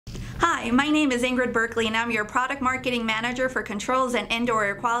Hi, my name is Ingrid Berkeley and I'm your Product Marketing Manager for Controls and Indoor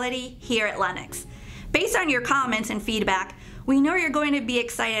Air Quality here at Lennox. Based on your comments and feedback, we know you're going to be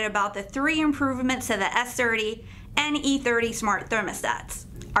excited about the 3 improvements to the S30 and E30 smart thermostats.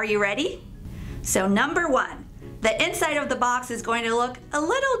 Are you ready? So number 1, the inside of the box is going to look a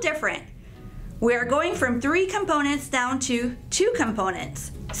little different. We are going from 3 components down to 2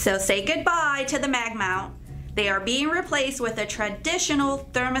 components. So say goodbye to the mag mount. They are being replaced with a traditional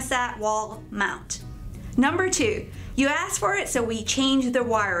thermostat wall mount. Number 2, you asked for it, so we changed the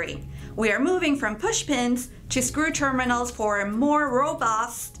wiring. We are moving from push pins to screw terminals for a more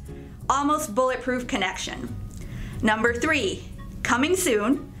robust, almost bulletproof connection. Number 3, coming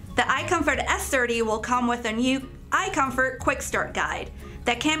soon, the iComfort S30 will come with a new iComfort Quick Start Guide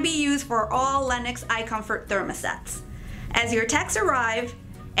that can be used for all Lennox iComfort thermostats. As your techs arrive,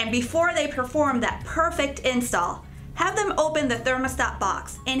 and before they perform that perfect install, have them open the thermostat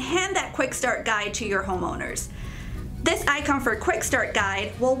box and hand that Quick Start Guide to your homeowners. This iComfort Quick Start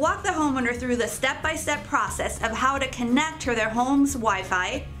Guide will walk the homeowner through the step-by-step process of how to connect to their home's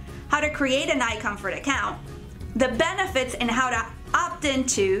Wi-Fi, how to create an iComfort account, the benefits and how to opt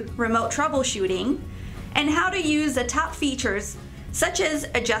into remote troubleshooting, and how to use the top features such as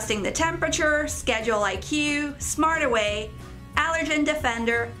adjusting the temperature, Schedule IQ, Smart Away, Allergen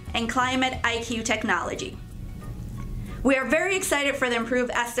Defender, and Climate IQ technology. We are very excited for the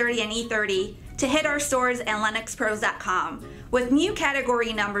improved S30 and E30 to hit our stores and LennoxPros.com with new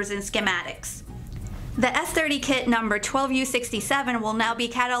category numbers and schematics. The S30 kit number 12U67 will now be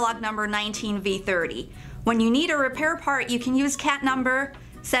catalog number 19V30. When you need a repair part, you can use cat number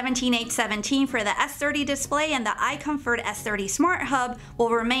 17817 for the S30 display, and the iComfort S30 Smart Hub will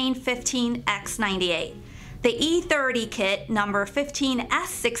remain 15X98. The E30 kit number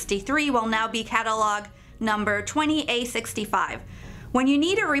 15S63 will now be catalog number 20A65. When you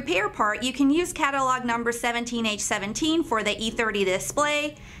need a repair part, you can use catalog number 17H17 for the E30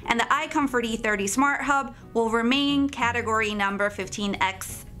 display, and the iComfort E30 Smart Hub will remain category number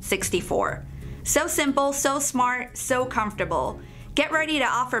 15X64. So simple, so smart, so comfortable. Get ready to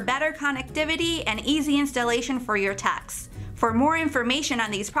offer better connectivity and easy installation for your techs. For more information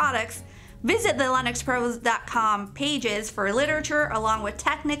on these products, visit the LennoxPros.com pages for literature along with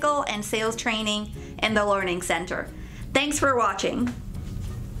technical and sales training in the Learning Center. Thanks for watching.